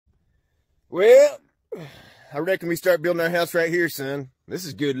Well, I reckon we start building our house right here, son. This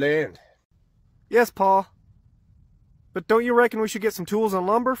is good land. Yes, Pa. But don't you reckon we should get some tools and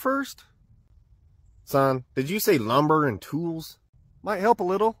lumber first? Son, did you say lumber and tools? Might help a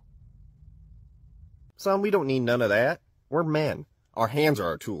little. Son, we don't need none of that. We're men. Our hands are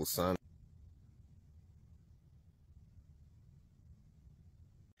our tools, son.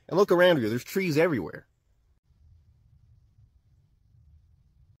 And look around here, there's trees everywhere.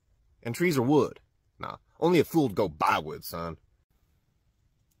 And trees are wood. Nah, only a fool'd go buy wood, son.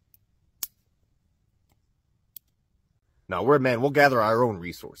 No, we're men. We'll gather our own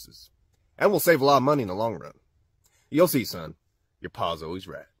resources. And we'll save a lot of money in the long run. You'll see, son. Your pa's always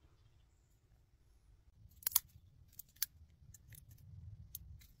right.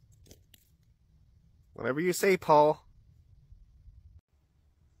 Whatever you say, Pa.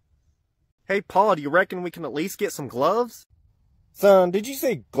 Hey, Pa, do you reckon we can at least get some gloves? Son, did you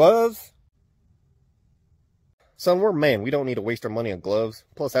say gloves? Son, we're men. We don't need to waste our money on gloves.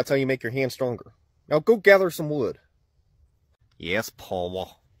 Plus, that's how you make your hands stronger. Now go gather some wood. Yes,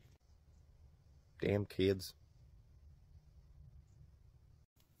 Pa. Damn kids.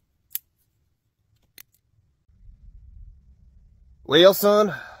 Well,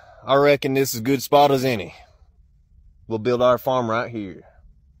 son, I reckon this is as good a spot as any. We'll build our farm right here.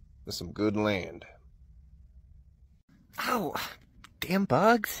 With some good land. Ow! Damn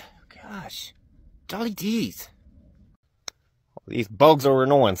bugs. Gosh. Jolly D's. These bugs are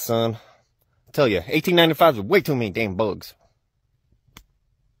annoying, son. I tell you, 1895 is way too many damn bugs.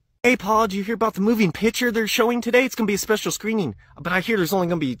 Hey, Pa, did you hear about the moving picture they're showing today? It's gonna be a special screening. But I hear there's only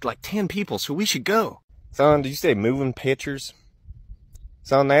gonna be like 10 people, so we should go. Son, did you say moving pictures?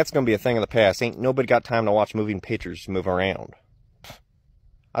 Son, that's gonna be a thing of the past. Ain't nobody got time to watch moving pictures move around.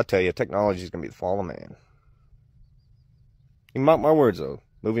 I tell you, technology is gonna be the fall of man. You mark my words, though.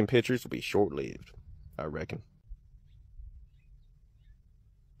 Moving pictures will be short-lived, I reckon.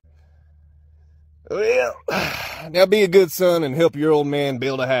 Well, now be a good son and help your old man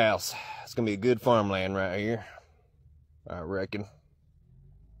build a house. It's gonna be a good farmland right here, I reckon.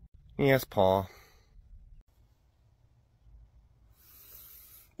 Yes, Pa.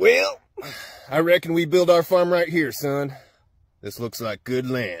 Well, I reckon we build our farm right here, son. This looks like good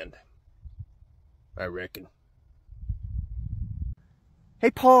land, I reckon. Hey,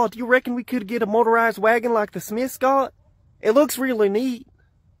 Pa, do you reckon we could get a motorized wagon like the Smiths got? It looks really neat.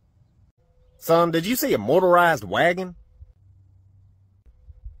 Son, did you say a motorized wagon?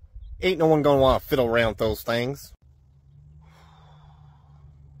 Ain't no one gonna want to fiddle around with those things.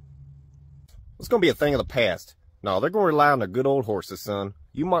 It's gonna be a thing of the past. No, they're gonna rely on their good old horses, son.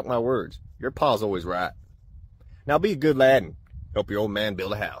 You mark my words. Your pa's always right. Now be a good lad and help your old man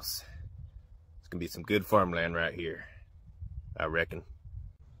build a house. It's gonna be some good farmland right here, I reckon.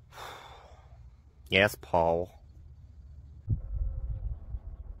 Yes, Pa.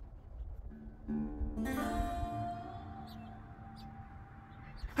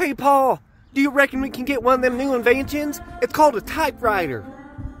 Hey, Pa, do you reckon we can get one of them new inventions? It's called a typewriter.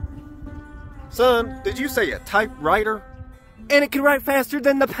 Son, did you say a typewriter? And it can write faster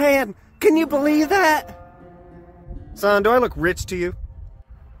than the pen. Can you believe that? Son, do I look rich to you?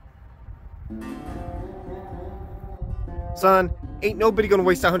 Son, ain't nobody gonna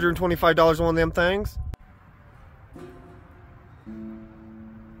waste $125 on one of them things.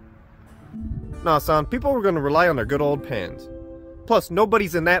 Nah, son, people are gonna rely on their good old pens. Plus,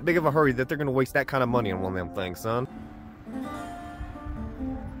 nobody's in that big of a hurry that they're gonna waste that kind of money on one of them things, son.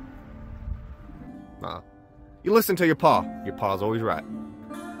 Nah. You listen to your pa. Your pa's always right.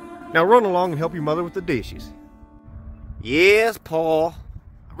 Now run along and help your mother with the dishes. Yes, Pa. I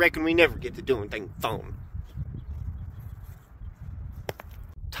reckon we never get to do anything fun.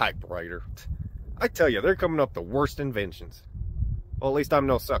 Typewriter. I tell you, they're coming up the worst inventions. Well, at least I'm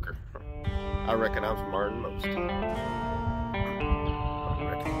no sucker. I reckon I'm smarter than most. I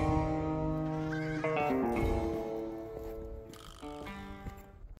reckon.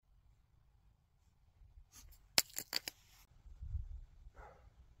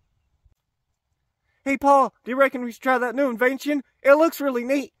 Hey, Pa, do you reckon we should try that new invention? It looks really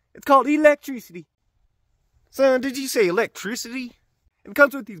neat. It's called electricity. Son, did you say electricity? It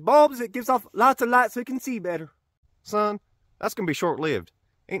comes with these bulbs that gives off lots of light so you can see better. Son, that's gonna be short-lived.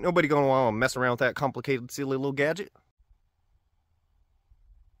 Ain't nobody gonna want to mess around with that complicated, silly little gadget.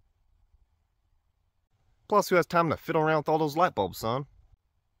 Plus, who has time to fiddle around with all those light bulbs, son?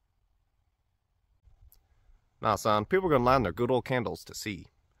 Nah, son, people are gonna line their good old candles to see.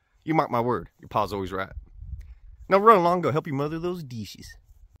 You mark my word, your pa's always right. Now run along and go help your mother those dishes.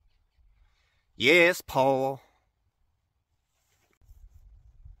 Yes, Pa.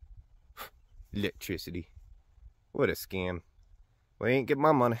 Electricity. What a scam. Well, he ain't get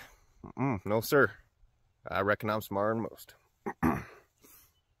my money. No, sir. I reckon I'm smarter than most.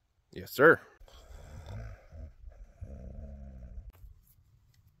 Yes, sir.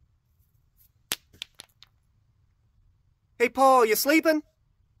 Hey, Paul, you sleeping?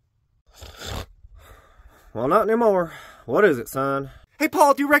 Well, not anymore. What is it, son? Hey,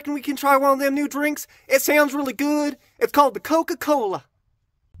 Paul, do you reckon we can try one of them new drinks? It sounds really good. It's called the Coca-Cola.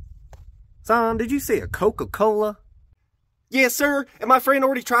 Son, did you say a Coca-Cola? Yes, sir. And my friend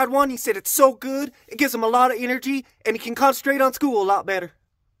already tried one. He said it's so good. It gives him a lot of energy, and he can concentrate on school a lot better.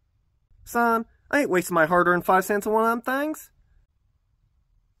 Son, I ain't wasting my hard-earned 5 cents on one of them things.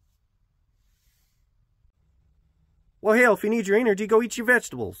 Well, hell, if you need your energy, go eat your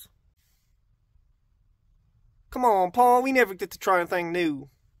vegetables. Come on, Paul. We never get to try anything new.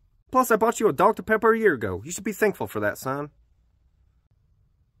 Plus, I bought you a Dr. Pepper a year ago. You should be thankful for that, son.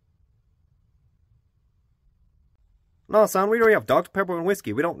 No, son, we already have Dr. Pepper and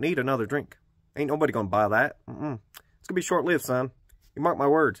whiskey. We don't need another drink. Ain't nobody gonna buy that. It's gonna be short-lived, son. You mark my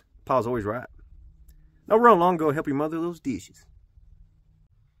words. Pa's always right. Now run along, go help your mother those dishes.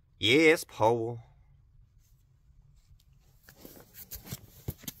 Yes, Paul.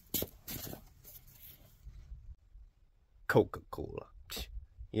 Coca-Cola.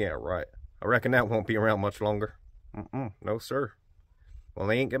 Yeah, right. I reckon that won't be around much longer. No, sir. Well,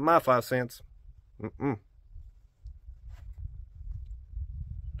 they ain't getting my 5 cents.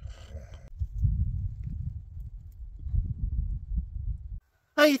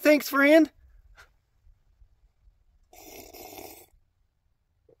 Hey, thanks, friend.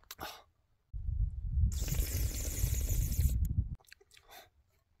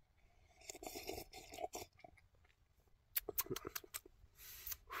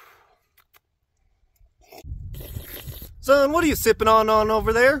 Son, what are you sipping on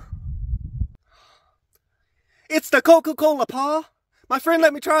over there? It's the Coca-Cola, Pa. My friend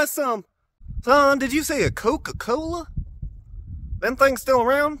let me try some. Son, did you say a Coca-Cola? Them things still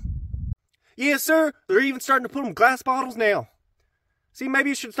around? Yes, sir. They're even starting to put them in glass bottles now. See, maybe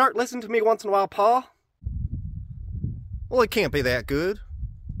you should start listening to me once in a while, Pa. Well, it can't be that good.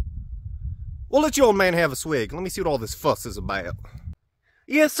 Well, let your old man have a swig. Let me see what all this fuss is about.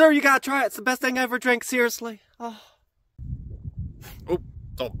 Yes, sir. You gotta try it. It's the best thing I ever drank, seriously. Oh,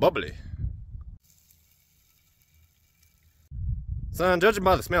 it's all bubbly. Son, judging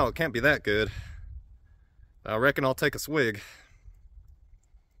by the smell, it can't be that good. I reckon I'll take a swig.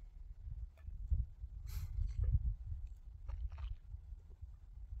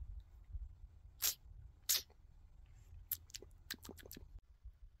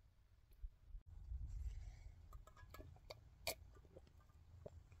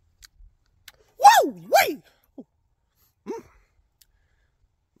 Woo! Wait!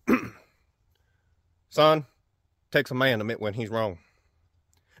 Son, takes a man to admit when he's wrong.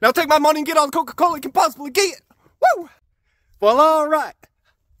 Now take my money and get all the Coca-Cola you can possibly get. Woo! Well, all right.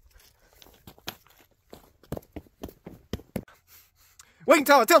 Wait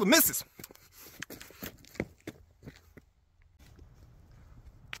until I tell the missus.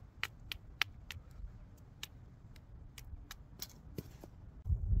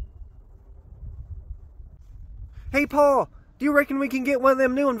 Hey, Paul, do you reckon we can get one of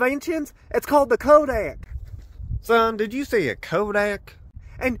them new inventions? It's called the Kodak. Son, did you say a Kodak?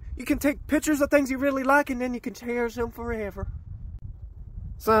 And you can take pictures of things you really like, and then you can cherish them forever.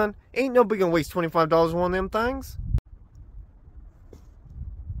 Son, ain't nobody gonna waste $25 on one of them things.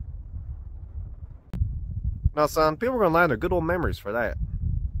 Now, son, people are gonna lie on their good old memories for that.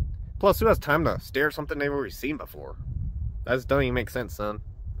 Plus, who has time to stare at something they've already seen before? That just don't even make sense, son.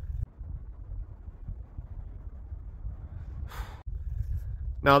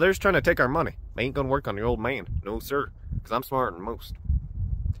 Now, they're just trying to take our money. They ain't gonna work on your old man. No, sir. Because I'm smarter than most.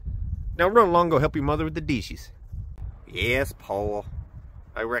 Now, run along and go help your mother with the dishes. Yes, Paul.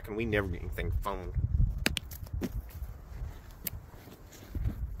 I reckon we never get anything phoned.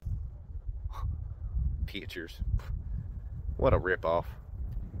 Pictures. What a ripoff.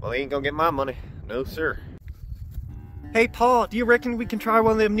 Well, they ain't gonna get my money. No, sir. Hey, Paul, do you reckon we can try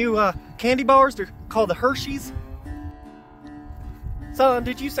one of them new candy bars? They're called the Hershey's. Son,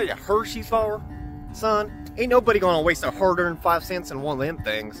 did you say a Hershey's bar? Son, ain't nobody gonna waste a hard-earned 5 cents on one of them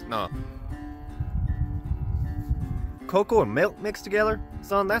things. No. Cocoa and milk mixed together?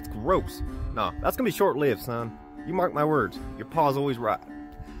 Son, that's gross. No, that's gonna be short-lived, son. You mark my words. Your pa's always right.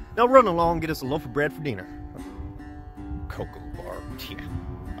 Now run along and get us a loaf of bread for dinner. Cocoa bar. Yeah.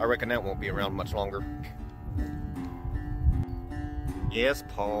 I reckon that won't be around much longer. Yes,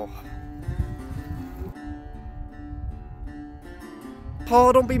 Paul.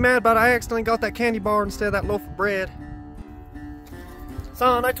 Paul, don't be mad, but I accidentally got that candy bar instead of that loaf of bread.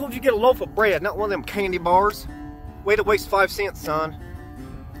 Son, I told you to get a loaf of bread, not one of them candy bars. Way to waste 5 cents, son.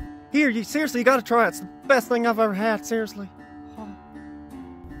 Here, you seriously gotta try it. It's the best thing I've ever had, seriously. Oh.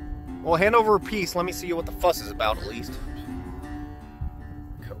 Well, hand over a piece. Let me see what the fuss is about, at least.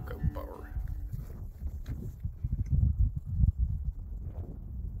 Cocoa bar.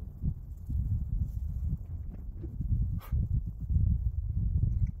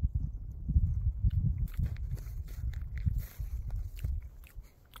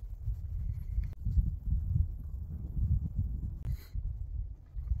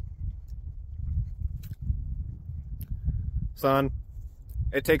 Son,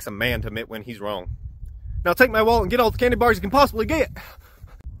 it takes a man to admit when he's wrong. Now take my wallet and get all the candy bars you can possibly get.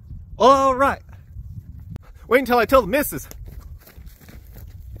 All right. Wait until I tell the missus.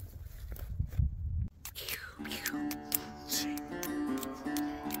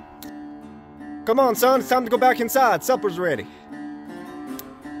 Come on, son, it's time to go back inside. Supper's ready.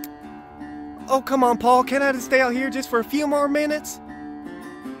 Oh, come on, Paul. Can't I just stay out here just for a few more minutes?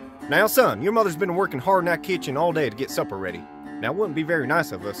 Now, son, your mother's been working hard in that kitchen all day to get supper ready. Now, it wouldn't be very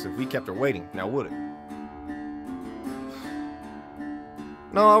nice of us if we kept her waiting, now would it?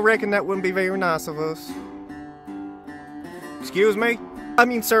 No, I reckon that wouldn't be very nice of us. Excuse me? I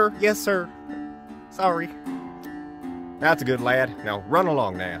mean, sir. Yes, sir. Sorry. That's a good lad. Now, run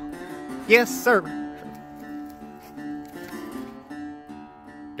along now. Yes, sir.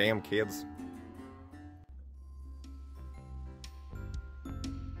 Damn kids.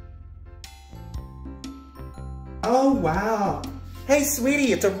 Oh, wow. Hey,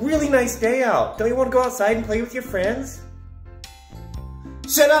 sweetie, it's a really nice day out. Don't you want to go outside and play with your friends?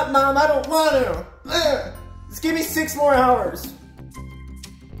 Shut up, Mom. I don't want to. Just give me 6 more hours.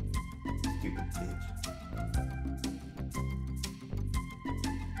 Stupid bitch.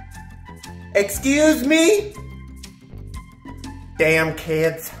 Excuse me? Damn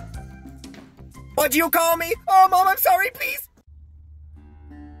kids. What'd you call me? Oh, Mom, I'm sorry, please.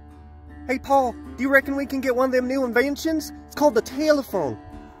 Hey, Paul, do you reckon we can get one of them new inventions? It's called the telephone.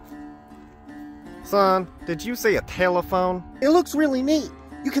 Son, did you say a telephone? It looks really neat.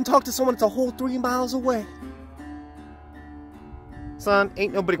 You can talk to someone that's a whole 3 miles away. Son,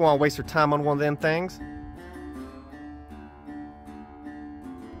 ain't nobody gonna waste their time on one of them things.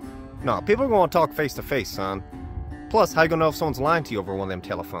 No, people are gonna talk face to face, son. Plus, how you gonna know if someone's lying to you over one of them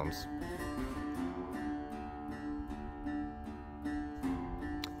telephones?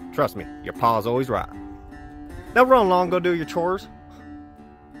 Trust me, your pa's always right. Now run along, go do your chores.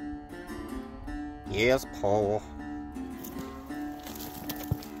 Yes, Paul.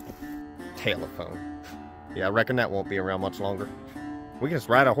 Telephone. Yeah, I reckon that won't be around much longer. We can just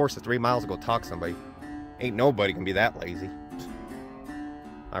ride a horse at 3 miles and go talk to somebody. Ain't nobody can be that lazy.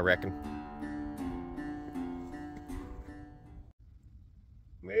 I reckon.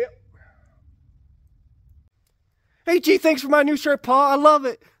 Yep. Hey, gee, thanks for my new shirt, Pa. I love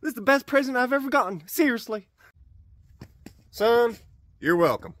it. This is the best present I've ever gotten. Seriously. Son, you're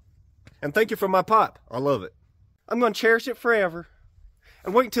welcome. And thank you for my pipe. I love it. I'm going to cherish it forever.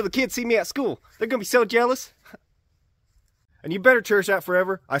 And wait until the kids see me at school. They're going to be so jealous. And you better cherish that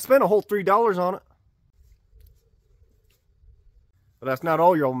forever. I spent a whole $3 on it. But that's not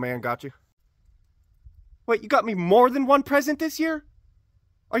all your old man got you. Wait, you got me more than one present this year?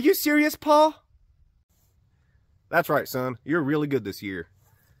 Are you serious, Pa? That's right, son. You're really good this year.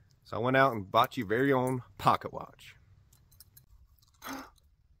 So I went out and bought you your very own pocket watch.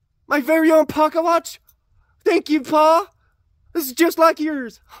 My very own pocket watch? Thank you, Pa. This is just like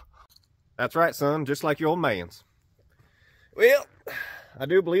yours. That's right, son. Just like your old man's. Well, I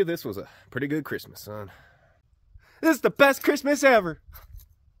do believe this was a pretty good Christmas, son. This is the best Christmas ever.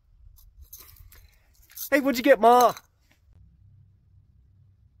 Hey, what'd you get, Ma?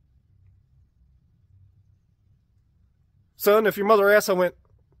 Son, if your mother asks, I went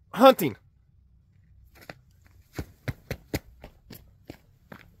hunting.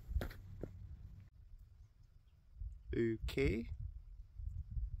 Okay.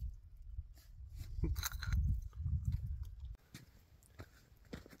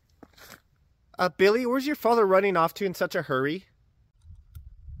 Billy, where's your father running off to in such a hurry?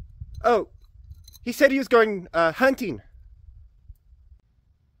 Oh, he said he was going, hunting.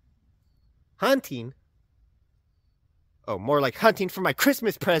 Hunting? Oh, more like hunting for my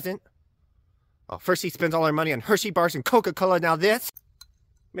Christmas present. Oh, first he spends all our money on Hershey bars and Coca-Cola, now this.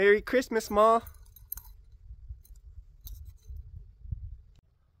 Merry Christmas, Ma.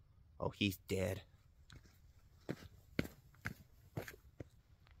 Oh, he's dead.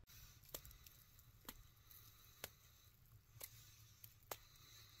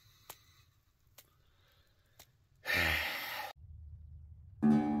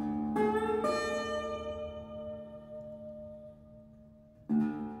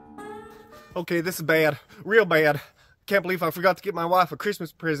 Okay, this is bad. Real bad. Can't believe I forgot to get my wife a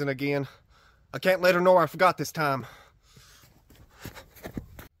Christmas present again. I can't let her know I forgot this time.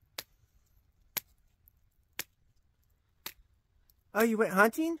 Oh, you went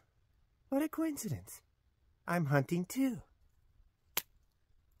hunting? What a coincidence. I'm hunting too.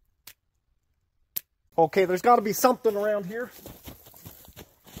 Okay, there's got to be something around here.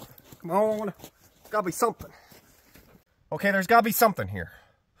 Come on. There's got to be something. Okay, there's got to be something here.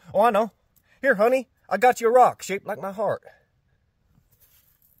 Oh, I know. Here, honey, I got you a rock shaped like my heart.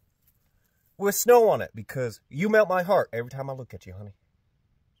 With snow on it, because you melt my heart every time I look at you, honey.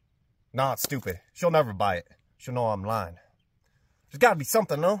 Nah, it's stupid. She'll never buy it. She'll know I'm lying. There's got to be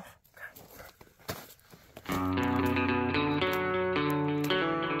something, though.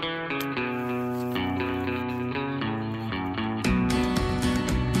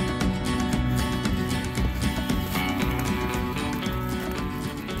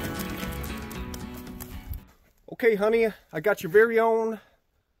 Okay, honey, I got your very own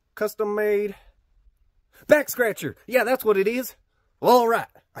custom-made back scratcher. Yeah, that's what it is. Well, all right,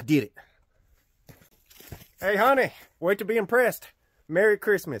 I did it. Hey, honey, wait to be impressed. Merry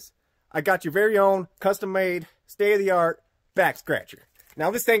Christmas. I got your very own custom-made, state-of-the-art back scratcher.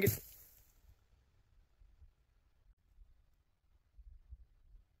 Now, this thing is...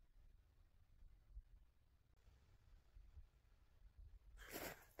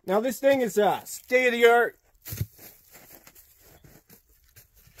 state-of-the-art.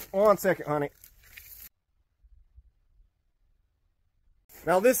 One second, honey.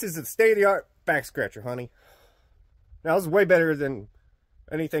 Now, this is a state-of-the-art back scratcher, honey. Now, this is way better than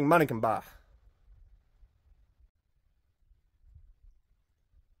anything money can buy.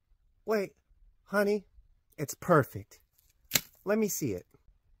 Wait, honey, it's perfect. Let me see it.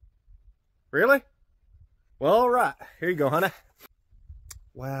 Really? Well, all right. Here you go, honey.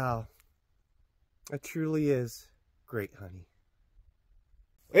 Wow. It truly is great, honey.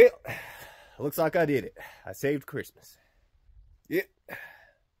 Well, looks like I did it. I saved Christmas. Yeah.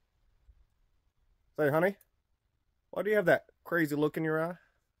 Say, honey, why do you have that crazy look in your eye?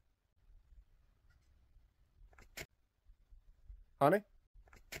 Honey?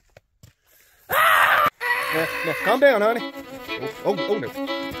 Now, calm down, honey. Oh, no.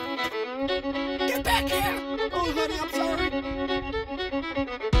 Get back here! Oh, honey, I'm sorry.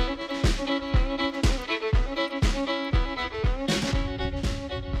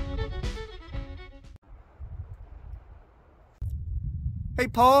 Hey,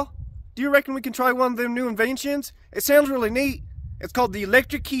 Paul, do you reckon we can try one of them new inventions? It sounds really neat. It's called the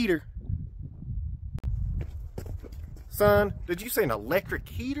electric heater. Son, did you say an electric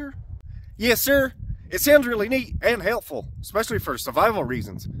heater? Yes, sir. It sounds really neat and helpful, especially for survival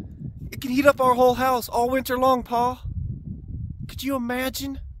reasons. It can heat up our whole house all winter long, Pa. Could you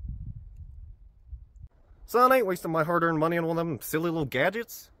imagine? Son, I ain't wasting my hard-earned money on one of them silly little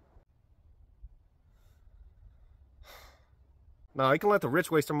gadgets. No, you can let the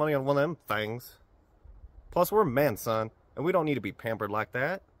rich waste their money on one of them things. Plus, we're men, son, and we don't need to be pampered like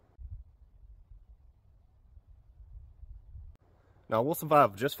that. No, we'll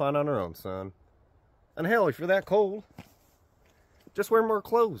survive just fine on our own, son. And hell, if you're that cold, just wear more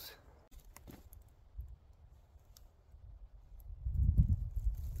clothes.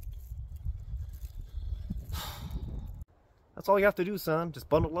 That's all you have to do, son. Just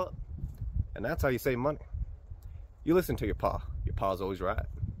bundle up. And that's how you save money. You listen to your pa. Your pa's always right.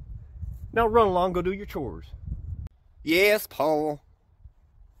 Now run along, go do your chores. Yes, Paul.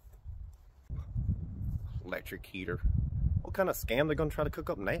 Electric heater. What kind of scam they gonna try to cook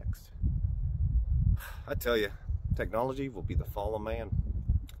up next? I tell you, technology will be the fall of man.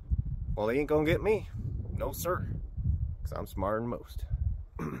 Well, they ain't gonna get me. No, sir. Because I'm smarter than most.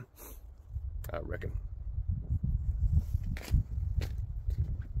 I reckon.